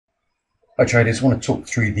Hi traders, I want to talk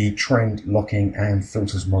through the trend locking and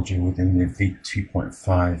filters module within the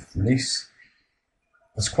v2.5 release.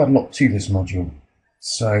 There's quite a lot to this module.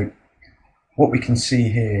 So what we can see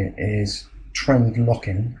here is trend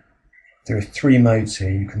locking. There are three modes here.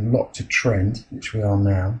 You can lock to trend, which we are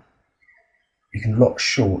now. You can lock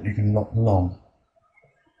short, you can lock long.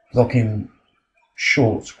 Locking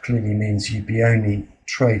short clearly means you'd be only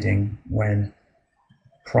trading when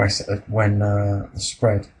the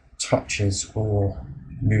spread touches or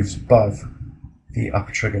moves above the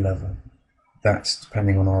upper trigger level. That's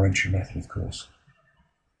depending on our entry method, of course.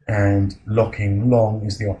 And locking long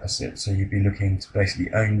is the opposite, so you'd be looking to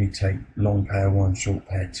basically only take long pair 1, short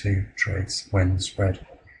pair 2 trades when the spread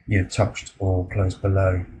either touched or closed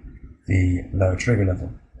below the lower trigger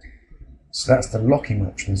level. So that's the locking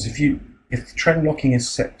options. If the trend locking is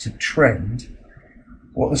set to trend,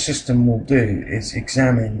 what the system will do is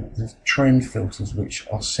examine the trend filters which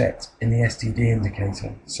are set in the STD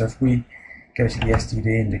indicator. So if we go to the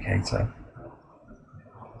STD indicator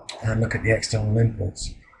and look at the external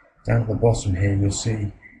inputs, down at the bottom here you'll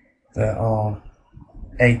see there are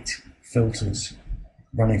 8 filters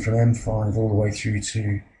running from M5 all the way through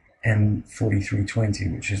to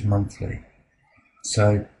M4320, which is monthly.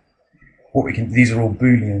 So these are all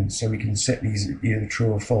Boolean, so we can set these either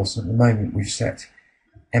true or false. At the moment we've set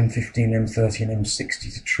M15, M30 and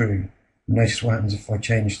M60 to true. Notice what happens if I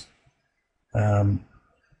changed M60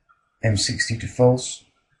 to false.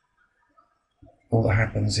 All that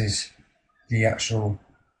happens is the actual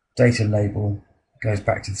data label goes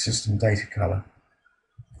back to the system data color.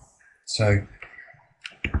 So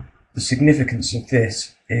the significance of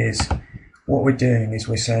this is what we're doing is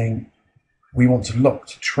we're saying we want to lock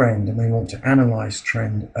to trend and we want to analyze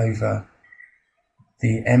trend over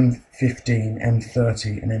the M15,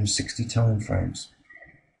 M30 and M60 timeframes.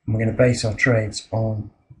 And we're going to base our trades on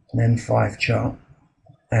an M5 chart,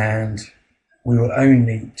 and we will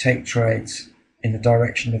only take trades in the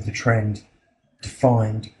direction of the trend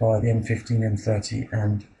defined by the M15, M30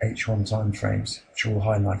 and H1 timeframes, which are all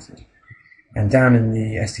highlighted. And down in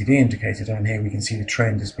the STD indicator down here we can see the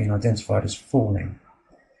trend has been identified as falling.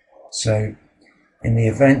 So in the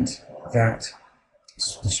event that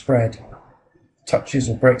the spread touches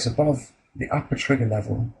or breaks above the upper trigger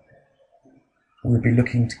level, we'll be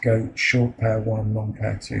looking to go short pair 1, long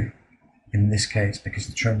pair 2 in this case, because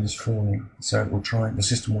the trend is falling. So the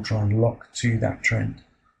system will try and lock to that trend.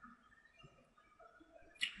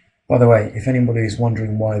 By the way, if anybody is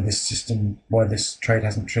wondering why this trade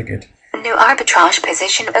hasn't triggered, new arbitrage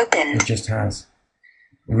position open. It just has.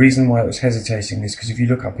 The reason why it was hesitating is because if you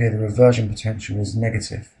look up here, the reversion potential is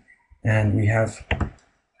negative, and we have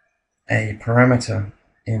a parameter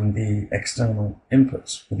in the external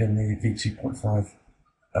inputs within the v2.5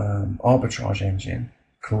 arbitrage engine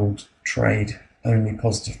called trade only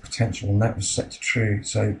positive potential, and that was set to true.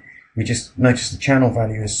 So we just noticed the channel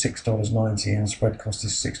value is $6.90 and the spread cost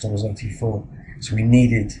is $6.84. So we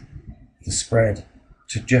needed the spread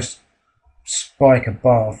to just spike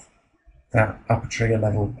above that upper trigger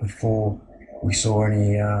level before we saw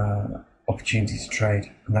any opportunity to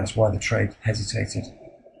trade, and that's why the trade hesitated.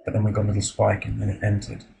 But then we got a little spike and then it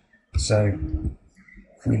entered. So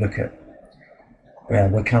if we look at,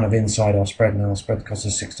 we're kind of inside our spread now. Our spread cost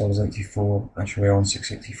is $6.84. Actually, we're on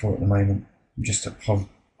 $6.84 at the moment. I'm just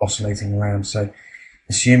oscillating around. So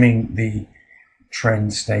assuming the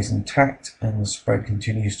trend stays intact and the spread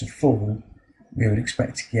continues to fall, we would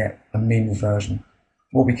expect to get a mean reversion.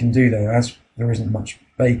 What we can do though, as there isn't much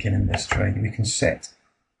bacon in this trade, we can set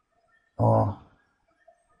our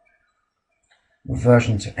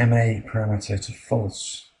reversion to MA parameter to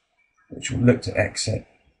false, which will look to exit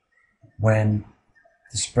when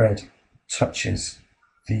the spread touches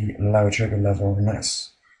the lower trigger level, and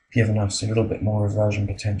that's given us a little bit more reversion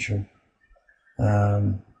potential.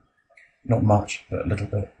 Not much, but a little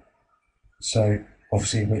bit. So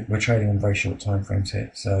obviously we're trading on very short time frames here,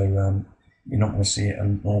 so you're not going to see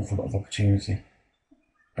an awful lot of opportunity.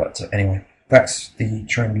 But anyway, that's the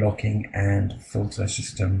trend locking and filter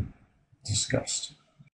system discussed.